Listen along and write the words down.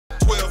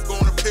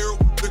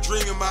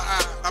dream in my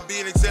eye. I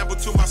be an example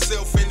to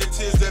myself in the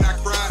tears that I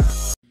cry.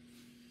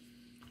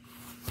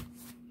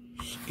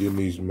 Just getting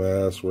these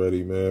masks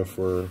ready, man,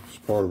 for it's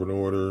part of an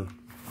order,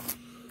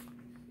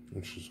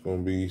 which is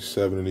gonna be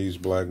 7 of these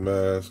black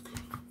masks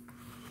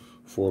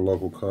for a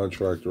local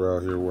contractor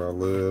out here where I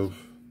live.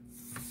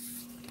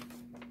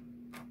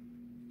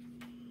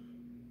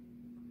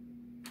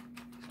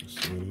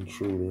 See an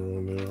intruder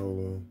on there,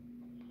 hold on.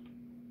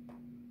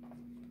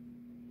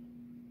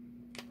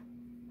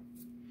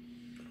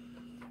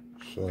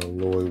 So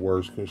Lloyd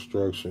Works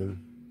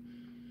Construction.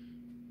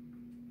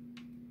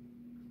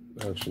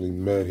 Actually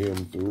met him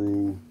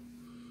through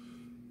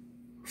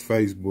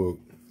Facebook.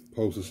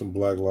 Posted some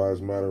Black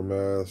Lives Matter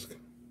mask.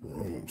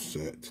 Wrong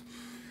set.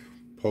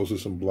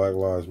 Posted some Black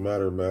Lives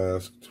Matter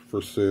masks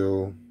for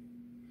sale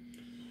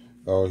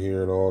out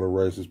here, and all the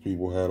racist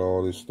people had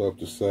all this stuff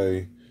to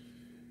say.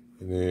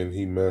 And then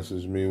he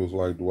messaged me, was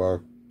like, do I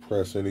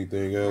press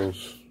anything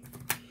else?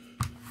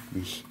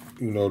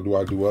 You know, do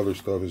I do other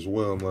stuff as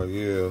well? I'm like,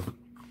 yeah.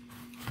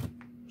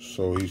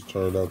 So he's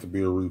turned out to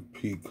be a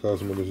repeat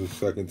customer. This is the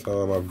second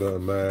time I've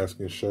done masks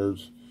and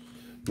shirts.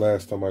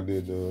 Last time I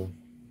did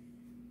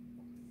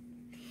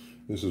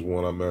this is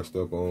one I messed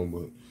up on,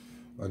 but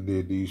I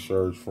did these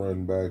shirts front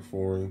and back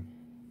for him.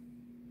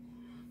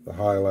 The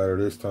highlighter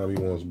this time,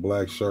 he wants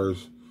black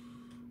shirts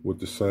with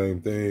the same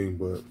thing,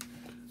 but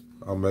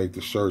I'll make the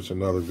shirts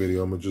another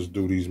video. I'm gonna just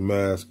do these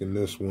masks in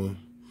this one.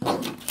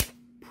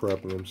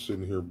 Prepping, I'm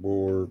sitting here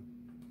bored.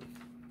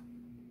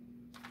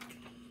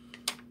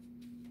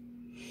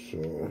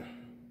 So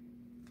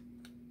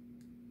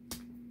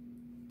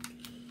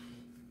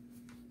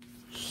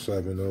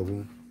 7 of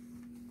them.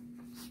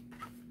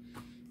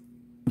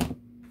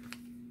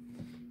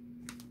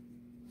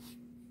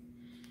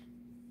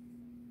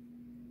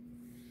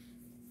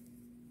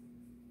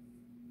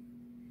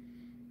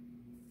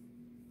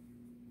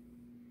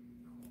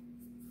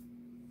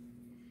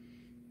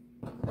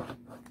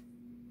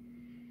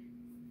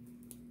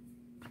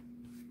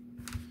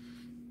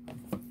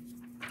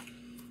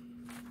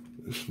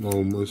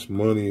 It's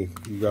money.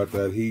 You got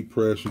that heat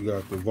press, you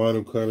got the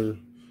vinyl cutter.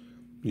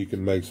 You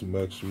can make some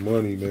extra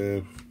money,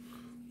 man,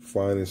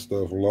 finding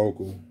stuff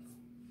local.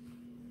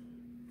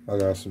 I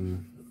got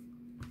some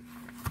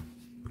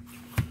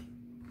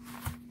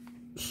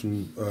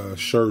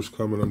shirts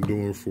coming I'm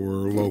doing for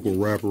a local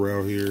rapper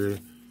out here.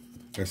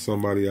 And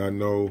somebody I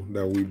know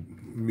that we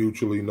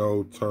mutually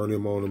know turned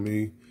him on to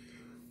me.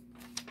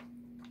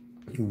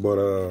 But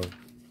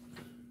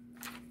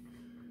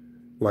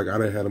like I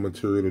didn't have the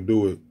material to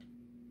do it.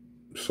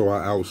 So I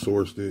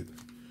outsourced it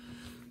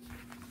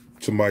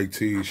to Mike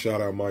T.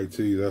 Shout out Mike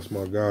T. That's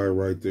my guy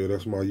right there.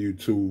 That's my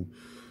YouTube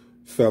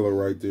fella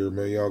right there,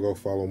 man. Y'all go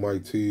follow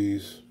Mike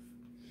T's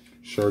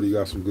shirt. He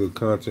got some good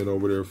content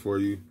over there for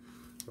you.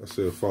 I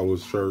said follow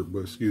his shirt,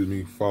 but excuse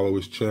me, follow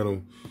his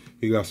channel.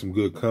 He got some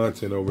good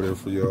content over there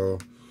for y'all,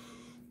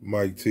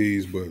 Mike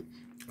T's. But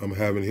I'm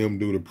having him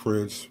do the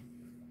prints.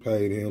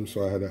 Paid him,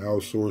 so I had to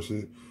outsource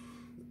it.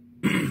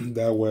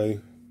 That way,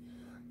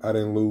 I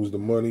didn't lose the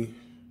money.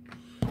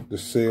 The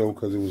sale,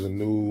 because it was a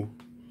new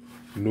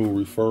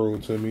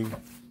referral to me,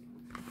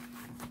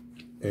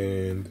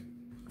 and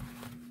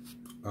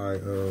I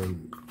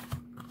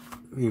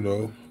you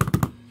know,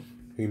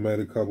 he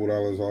made a couple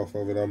dollars off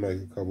of it, I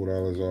make a couple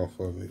dollars off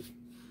of it,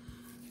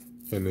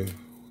 and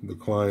the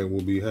client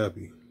will be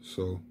happy.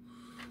 So,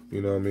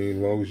 you know what I mean,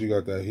 as long as you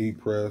got that heat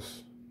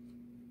press,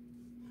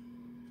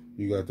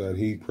 you got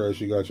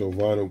your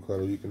vinyl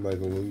cutter, you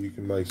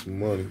can make some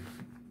money.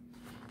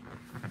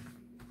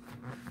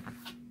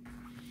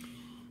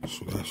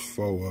 So that's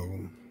 4 of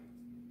them.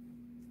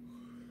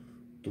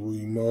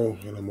 3 more,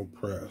 and I'm gonna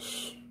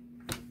press.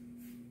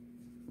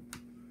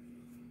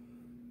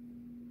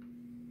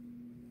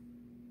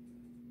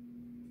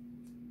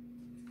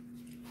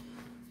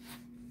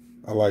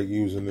 I like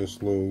using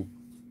this little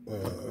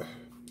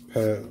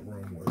pad.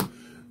 Wrong way.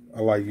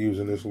 I like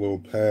using this little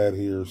pad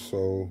here,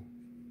 so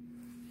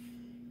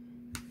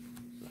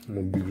I'm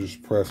gonna be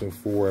just pressing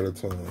 4 at a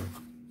time.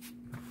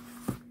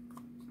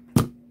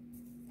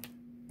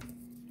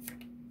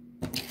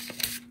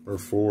 Or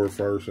 4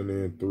 first and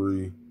then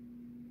 3.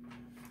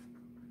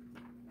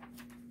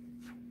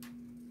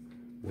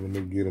 I'm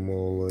gonna get them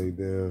all laid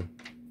down.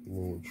 A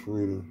little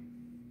intruder.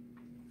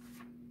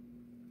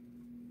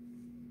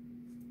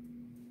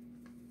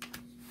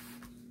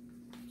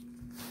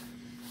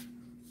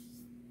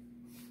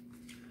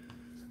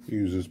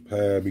 Use this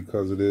pad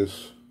because of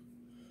this.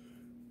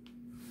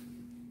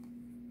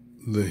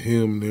 The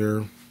hem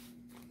there.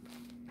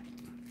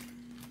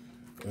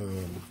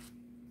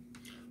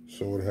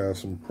 So it has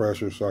some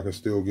pressure, so I can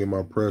still get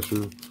my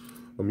pressure.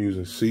 I'm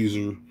using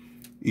Caesar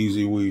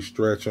Easy Weave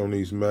Stretch on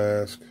these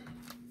masks.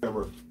 I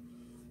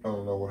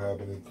don't know what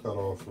happened. It cut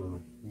off for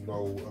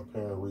no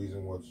apparent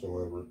reason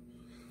whatsoever.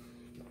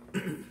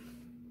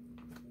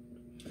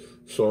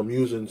 So I'm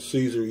using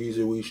Caesar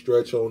Easy Weave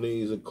Stretch on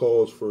these. It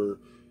calls for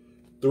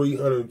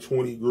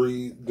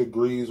 320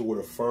 degrees with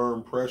a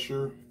firm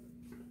pressure.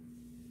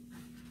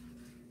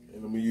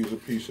 And I'm gonna use a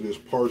piece of this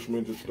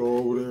parchment to throw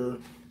over there.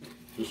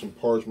 Just some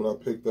parchment I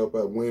picked up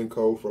at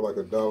Winco for like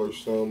 $1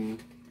 something.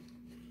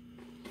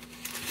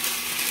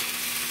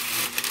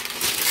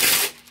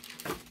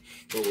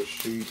 Throw a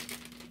sheet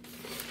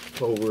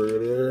over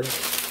there.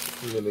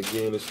 And then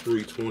again, it's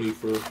 320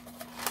 for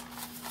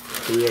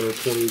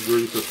 320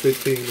 degrees for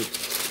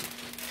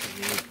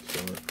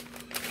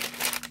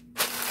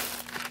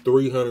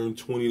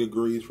 320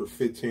 degrees for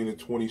 15 to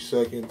 20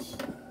 seconds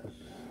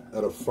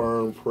at a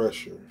firm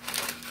pressure.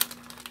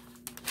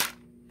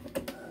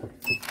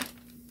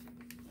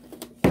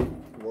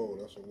 Whoa,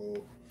 that's a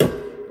little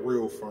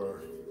real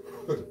firm.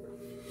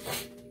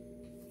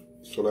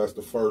 So that's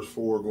the first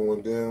 4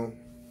 going down.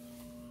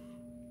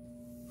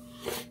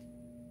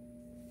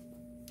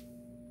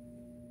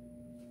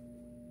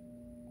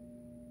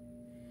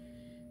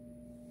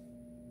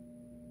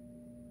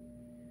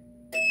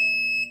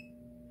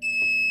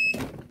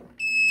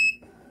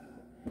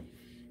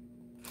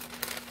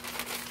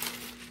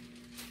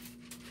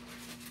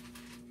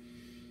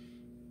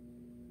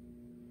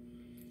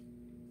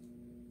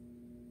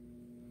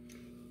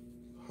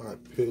 Hot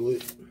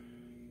pillet.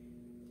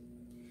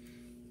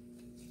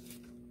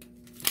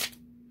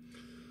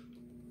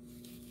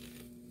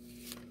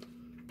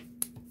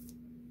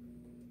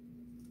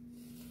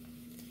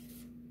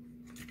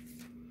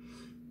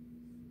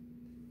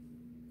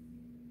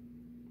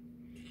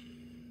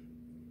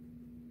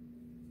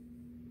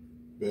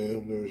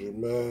 Bam, there's your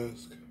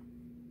mask.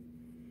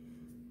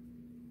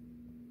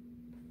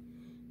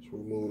 Let's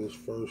remove this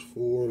first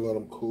 4, let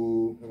them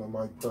cool, and I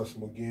might press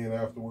them again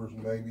afterwards,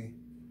 maybe.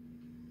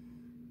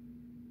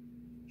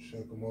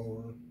 Check them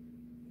over.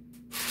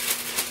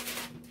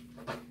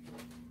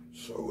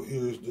 So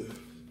here's the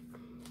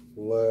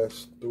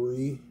last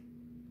 3.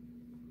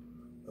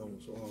 That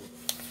one's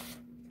off.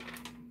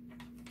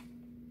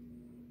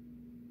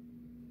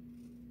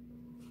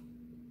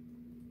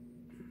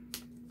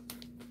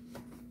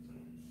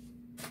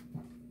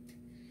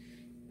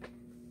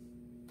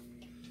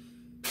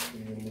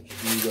 And then we'll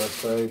just use that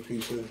same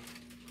piece of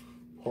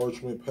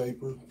parchment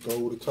paper, go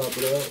over the top of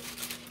that.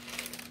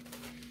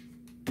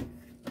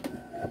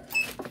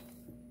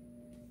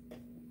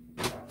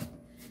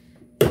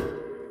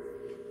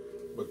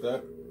 But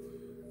that,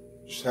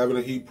 just having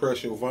a heat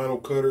press your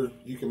vinyl cutter,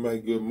 you can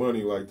make good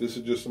money. Like, this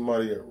is just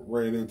somebody that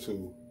ran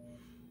into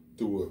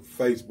through a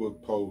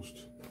Facebook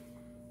post.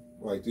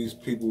 Like, these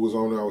people was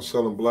on there, I was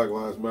selling Black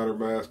Lives Matter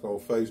masks on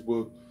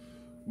Facebook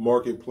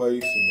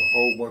Marketplace and a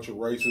whole bunch of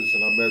racists,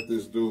 and I met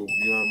this dude,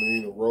 you know what I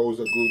mean? The rose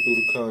that grew through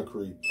the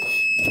concrete.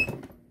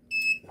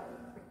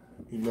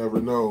 You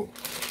never know.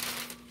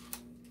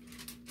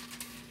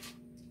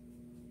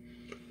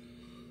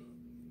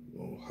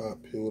 Gonna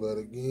hot peel that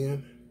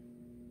again.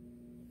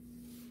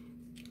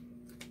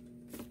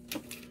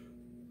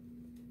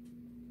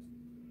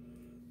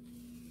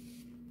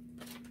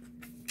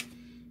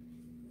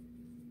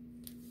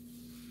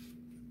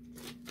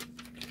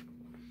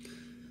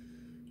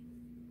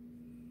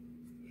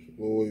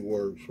 Lloyd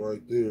works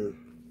right there.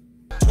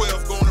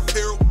 12 Gone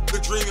Apparel, the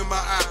dream in my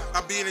eye.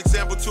 I be an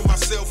example to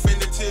myself in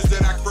the tears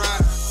that I cry.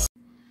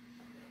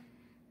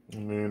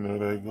 And then there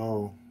they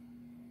go.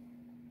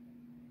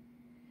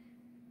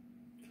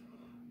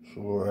 Just a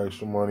little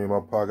extra money in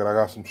my pocket. I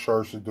got some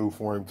shirts to do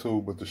for him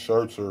too, but the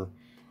shirts are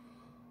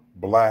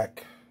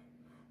black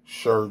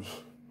shirts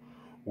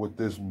with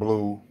this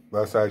blue.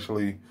 That's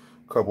actually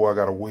a couple I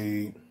got to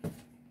weed,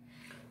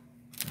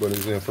 but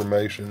it's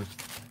information.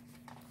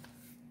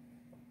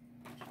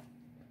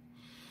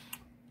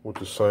 With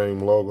the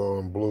same logo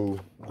in blue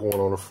going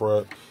on the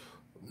front.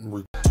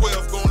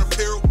 12 Gone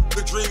Apparel,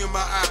 the dream in my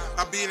eye.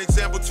 I be an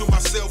example to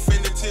myself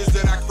in the tears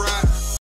that I cry.